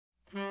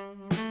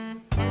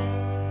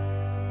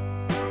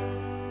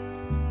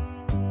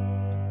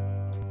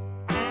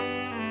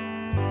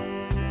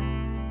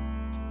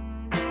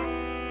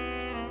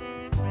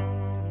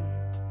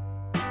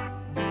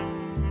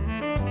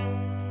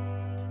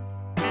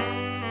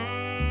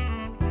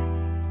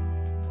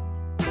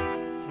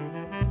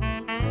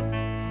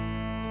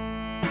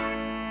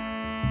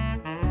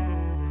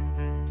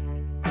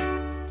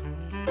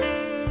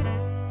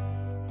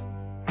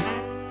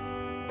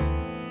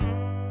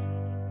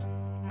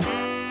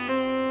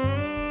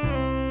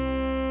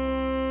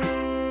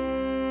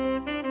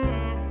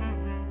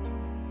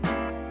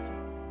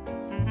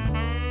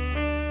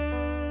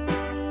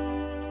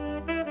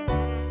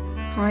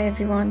Hi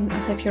everyone, I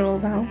hope you're all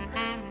well.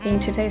 In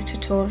today's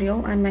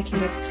tutorial I'm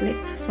making a slip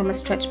from a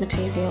stretch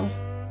material.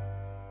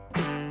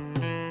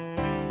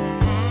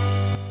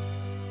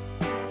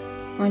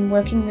 I'm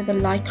working with a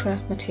lycra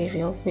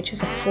material, which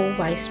is a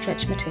 4-way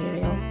stretch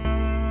material.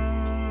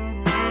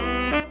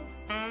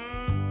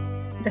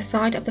 The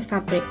side of the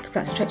fabric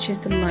that stretches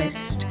the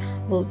most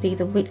will be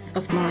the width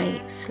of my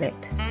slip.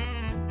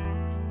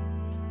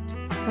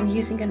 I'm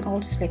using an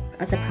old slip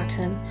as a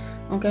pattern.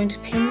 I'm going to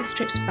pin the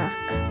strips back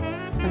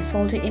and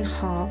fold it in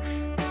half,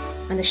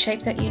 and the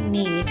shape that you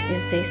need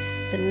is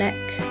this: the neck,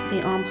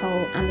 the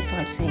armhole and the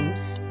side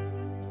seams.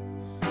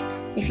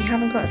 If you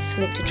haven't got a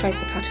slip to trace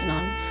the pattern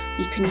on,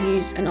 you can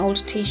use an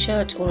old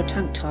t-shirt or a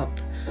tank top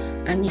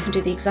and you can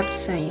do the exact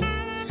same.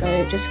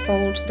 So just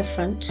fold the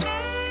front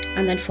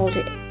and then fold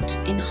it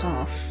in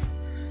half.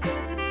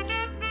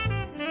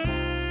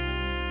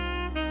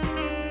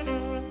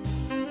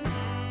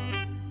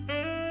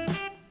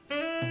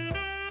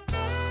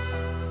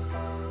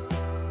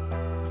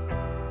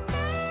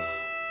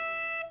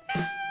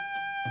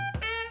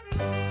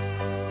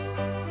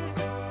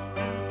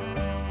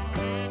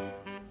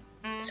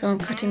 So I'm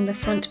cutting the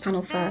front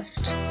panel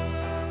first.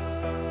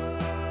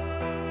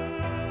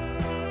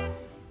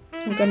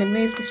 I'm going to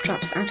move the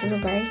straps out of the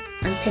way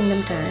and pin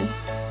them down.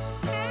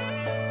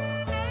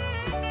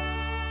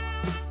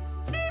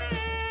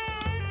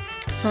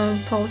 So I'm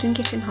folding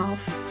it in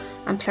half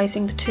and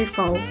placing the two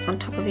folds on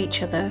top of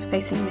each other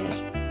facing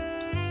me.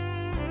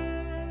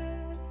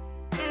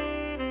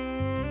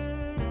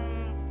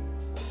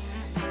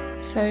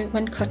 So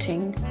when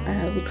cutting,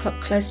 we cut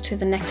close to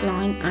the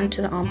neckline and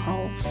to the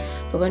armhole,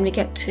 but when we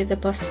get to the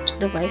bust,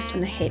 the waist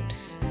and the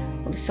hips,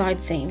 or the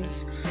side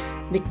seams,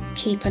 we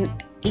keep an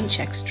inch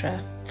extra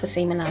for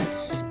seam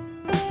allowance.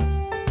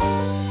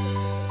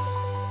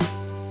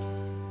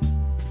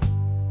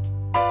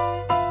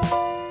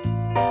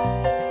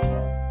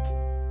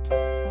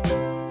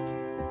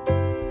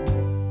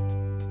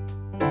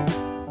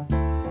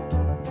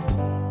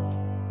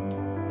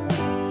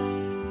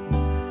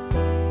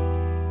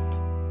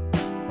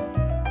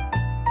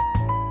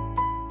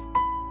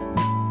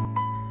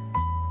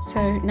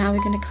 So now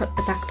we're going to cut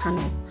the back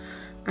panel,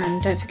 and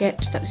don't forget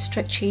that the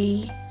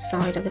stretchy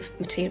side of the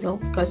material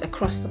goes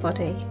across the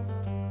body.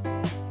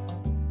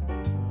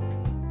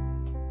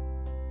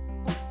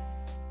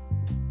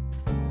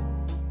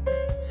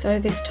 So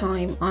this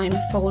time I'm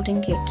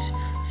folding it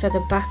so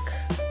the back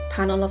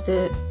panel of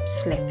the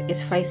slip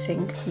is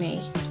facing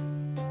me.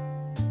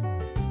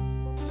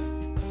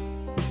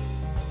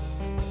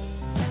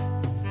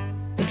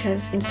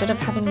 Because instead of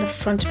having the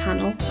front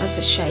panel as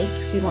the shape,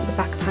 we want the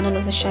back panel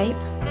as a shape.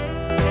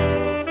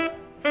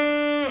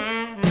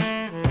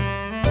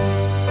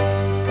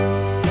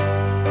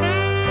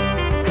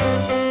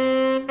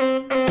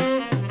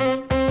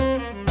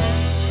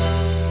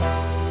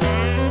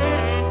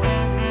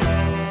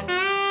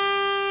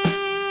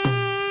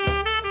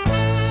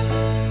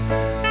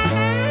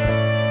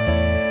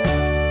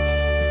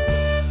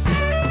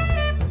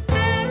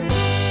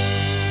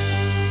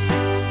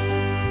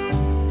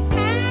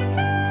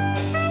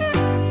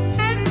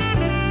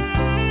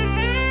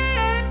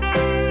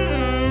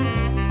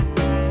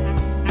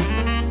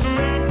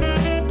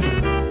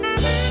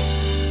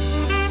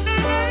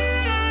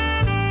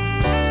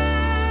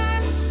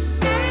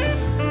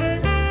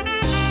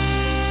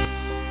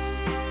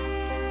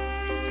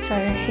 So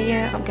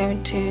here I'm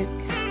going to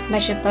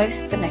measure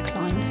both the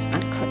necklines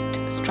and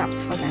cut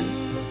straps for them.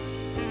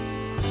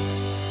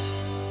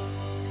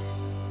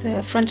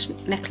 The front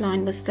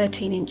neckline was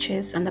 13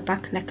 inches and the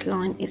back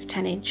neckline is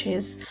 10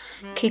 inches.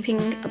 Keeping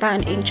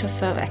about an inch or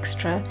so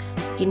extra,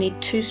 you need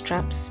two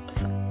straps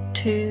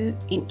 2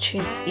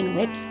 inches in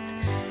width.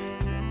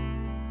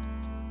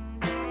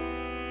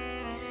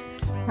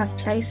 I've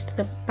placed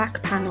the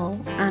back panel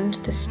and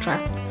the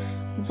strap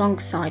wrong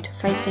side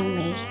facing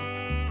me.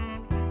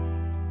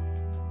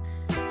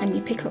 And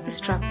you pick up the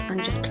strap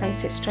and just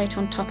place it straight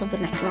on top of the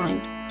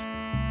neckline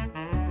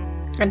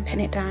and pin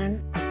it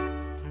down.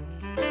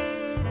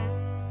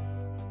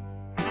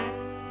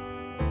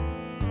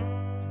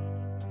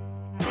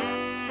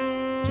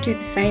 You do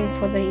the same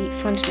for the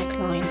front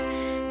neckline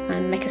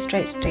and make a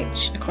straight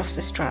stitch across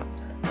the strap.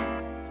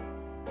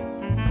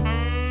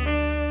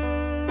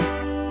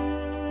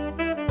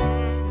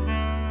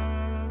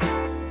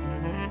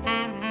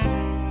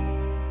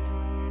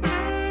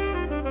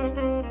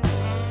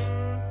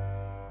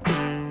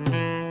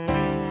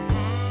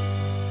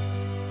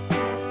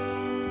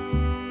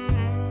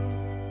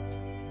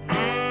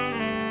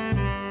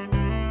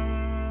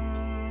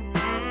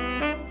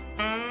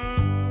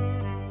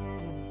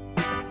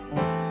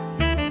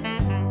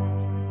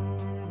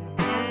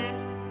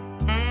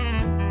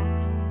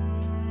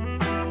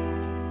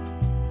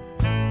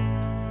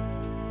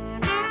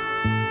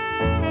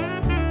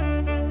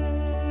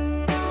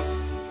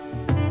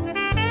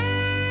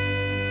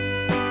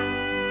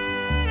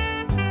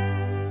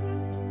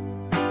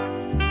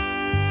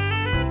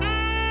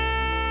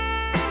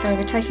 So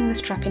we're taking the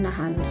strap in our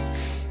hands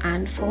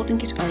and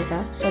folding it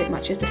over so it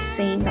matches the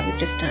seam that we've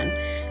just done,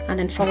 and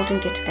then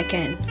folding it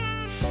again.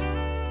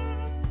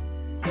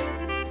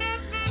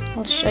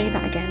 I'll show you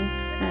that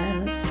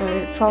again.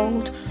 So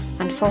fold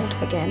and fold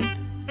again,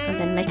 and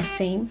then make a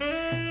seam.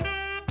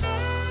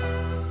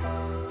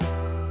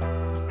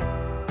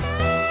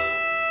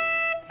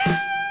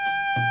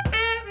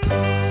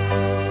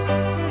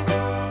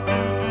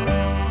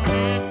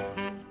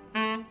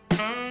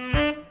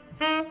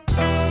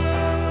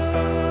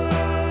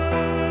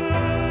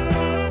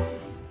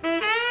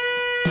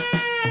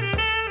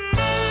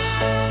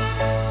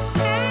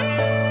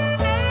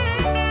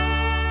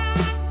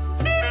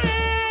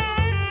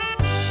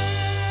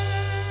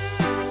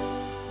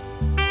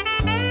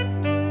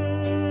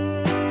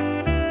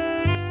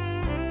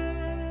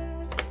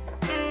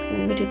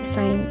 And we do the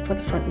same for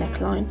the front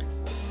neckline.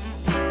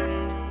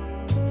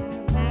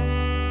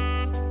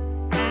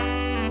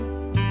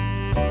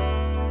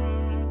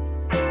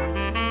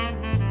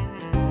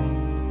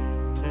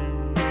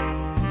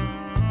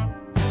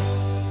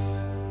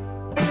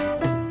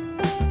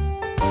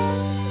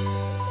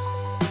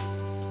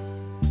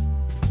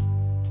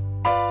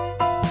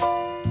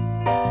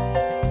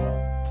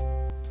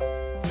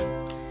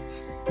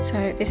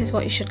 So this is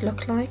what it should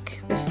look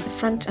like. This is the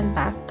front and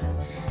back,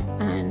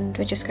 and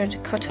we're just going to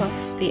cut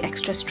off the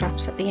extra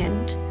straps at the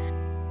end.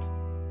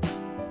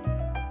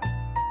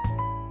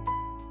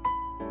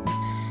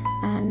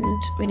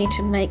 And we need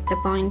to make the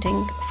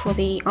binding for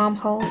the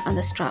armhole and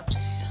the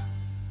straps.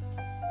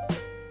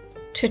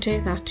 To do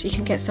that, you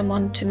can get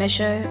someone to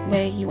measure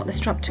where you want the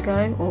strap to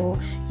go, or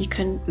you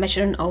can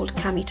measure an old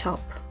cami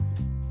top.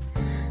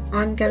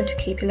 I'm going to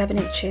keep 11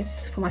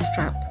 inches for my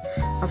strap.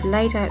 I've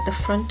laid out the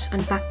front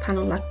and back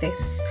panel like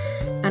this,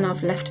 and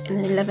I've left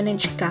an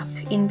 11-inch gap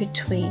in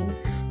between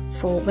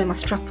for where my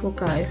strap will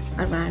go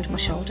around my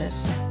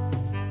shoulders.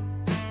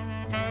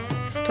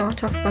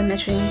 Start off by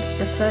measuring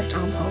the first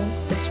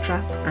armhole, the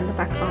strap and the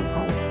back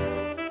armhole.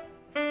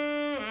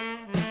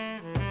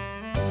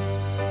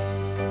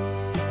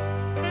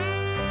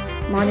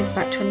 Mine is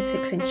about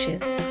 26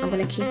 inches. I'm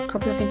going to keep a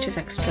couple of inches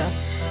extra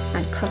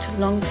and cut a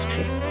long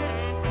strip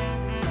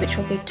which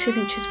will be 2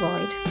 inches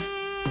wide,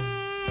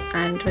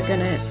 and we're going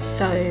to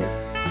sew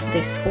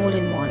this all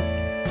in one.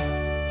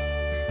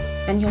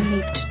 And you'll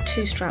need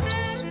 2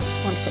 straps,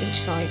 one for each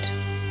side.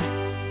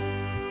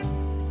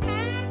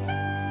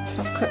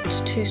 I've cut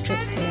 2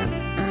 strips here,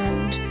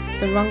 and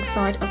the wrong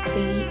side of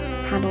the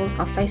panels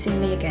are facing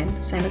me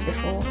again, same as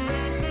before,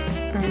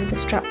 and the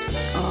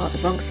straps are the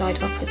wrong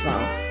side up as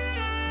well.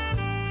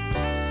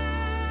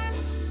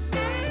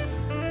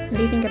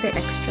 Leaving a bit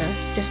extra,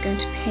 just going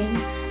to pin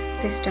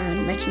this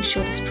down, making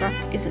sure the strap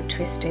isn't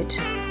twisted.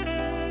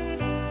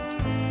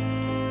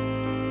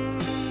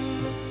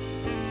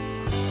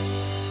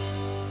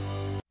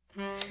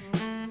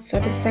 So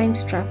the same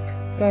strap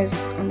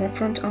goes on the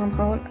front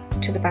armhole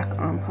to the back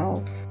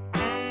armhole.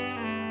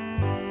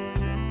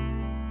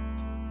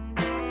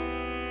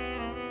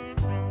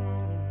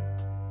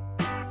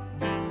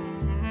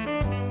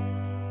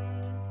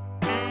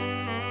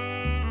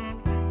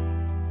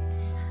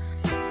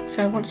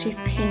 So once you've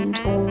pinned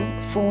all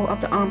 4 of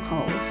the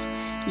armholes,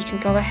 you can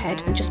go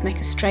ahead and just make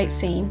a straight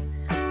seam.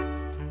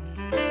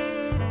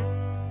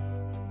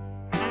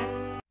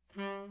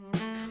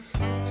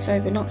 So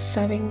we're not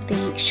sewing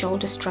the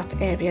shoulder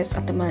strap areas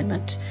at the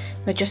moment,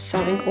 we're just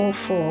sewing all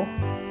 4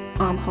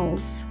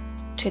 armholes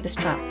to the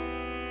strap.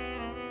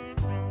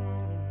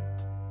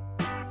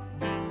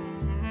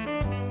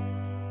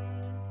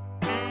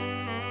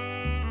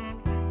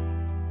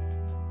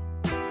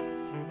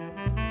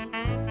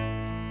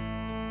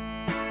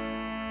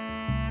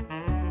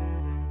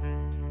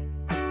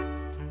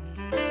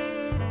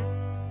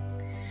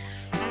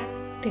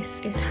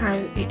 This is how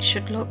it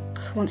should look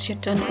once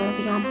you've done all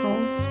the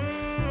armholes.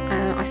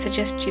 I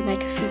suggest you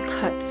make a few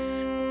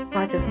cuts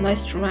by the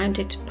most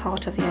rounded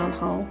part of the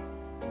armhole.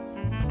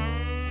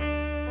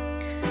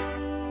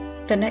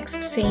 The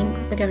next seam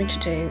we're going to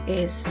do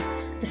is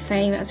the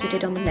same as we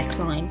did on the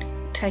neckline.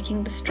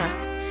 Taking the strap,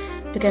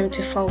 we're going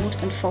to fold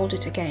and fold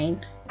it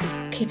again,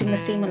 keeping the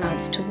seam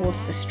allowance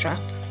towards the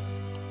strap.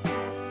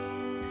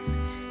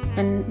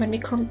 And when we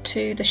come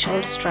to the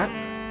shoulder strap,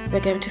 we're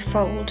going to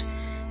fold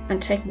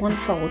and take one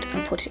fold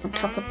and put it on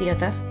top of the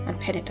other and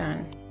pin it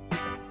down.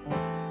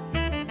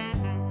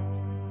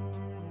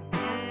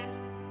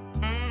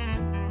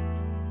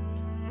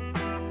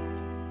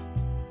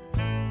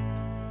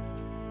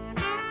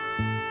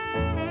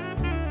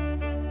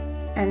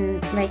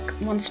 And make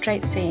one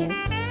straight seam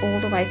all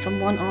the way from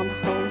one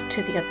armhole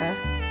to the other,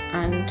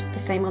 and the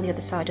same on the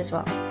other side as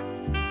well.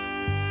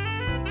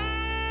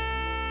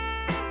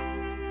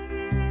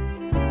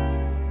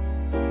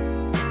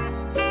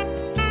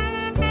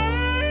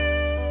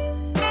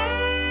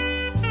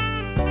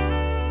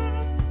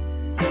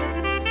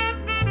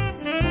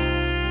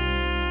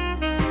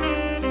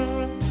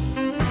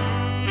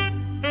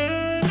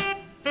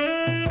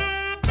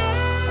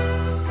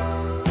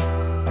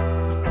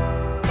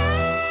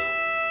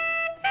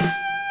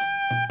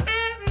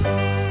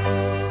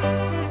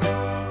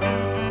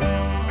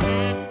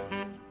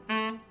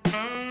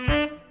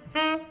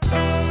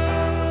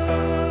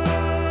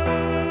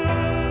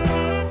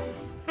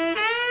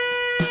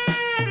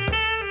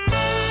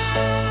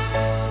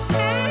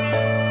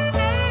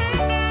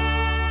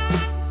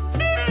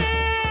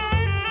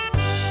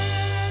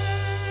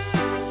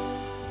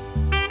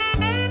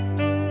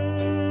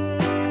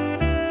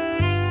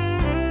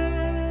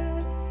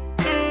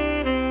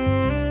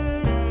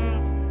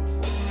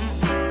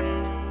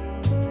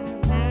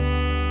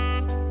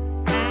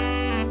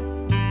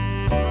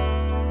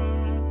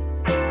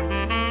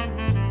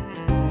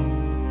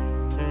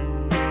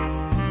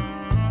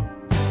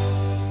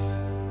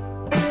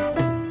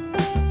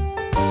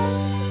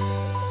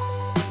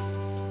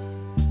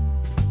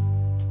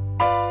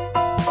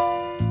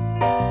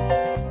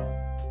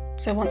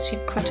 So once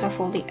you've cut off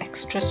all the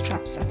extra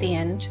straps at the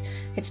end,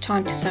 it's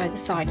time to sew the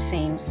side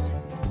seams.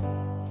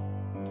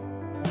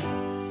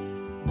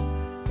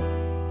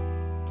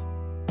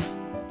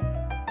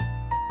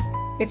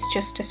 It's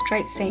just a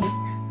straight seam,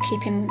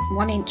 keeping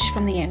 1 inch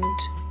from the end.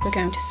 We're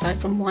going to sew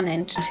from one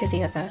end to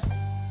the other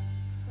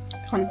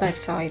on both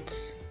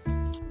sides.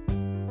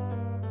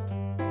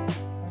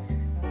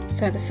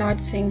 So the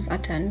side seams are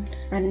done,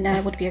 and now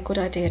would be a good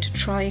idea to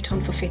try it on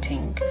for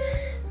fitting,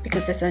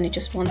 because there's only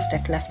just one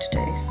step left to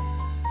do.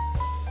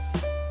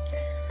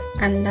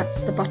 And that's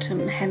the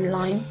bottom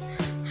hemline.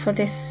 For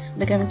this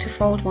we're going to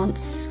fold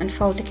once and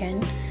fold again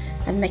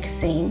and make a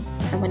seam,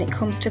 and when it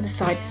comes to the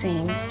side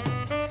seams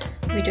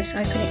we just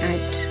open it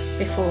out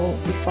before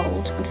we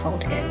fold and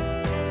fold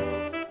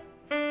again.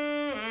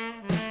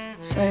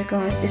 So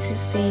guys, this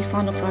is the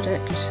final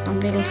product.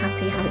 I'm really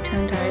happy how it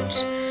turned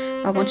out.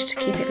 I wanted to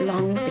keep it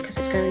long because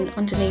it's going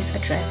underneath a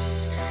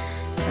dress,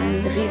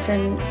 and the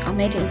reason I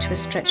made it into a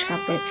stretch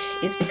fabric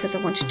is because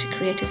I wanted to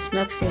create a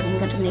snug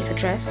feeling underneath a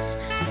dress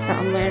that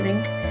I'm wearing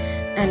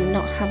and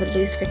not have a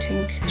loose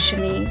fitting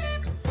chemise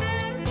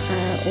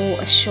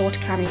or a short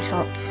cami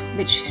top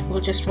which will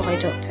just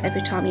ride up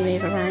every time you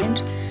move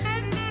around.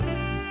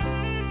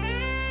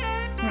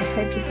 I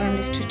hope you found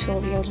this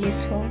tutorial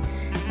useful,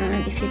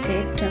 and if you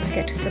did, don't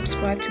forget to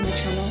subscribe to my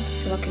channel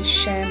so I can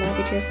share more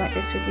videos like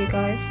this with you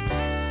guys.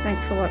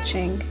 Thanks for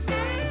watching.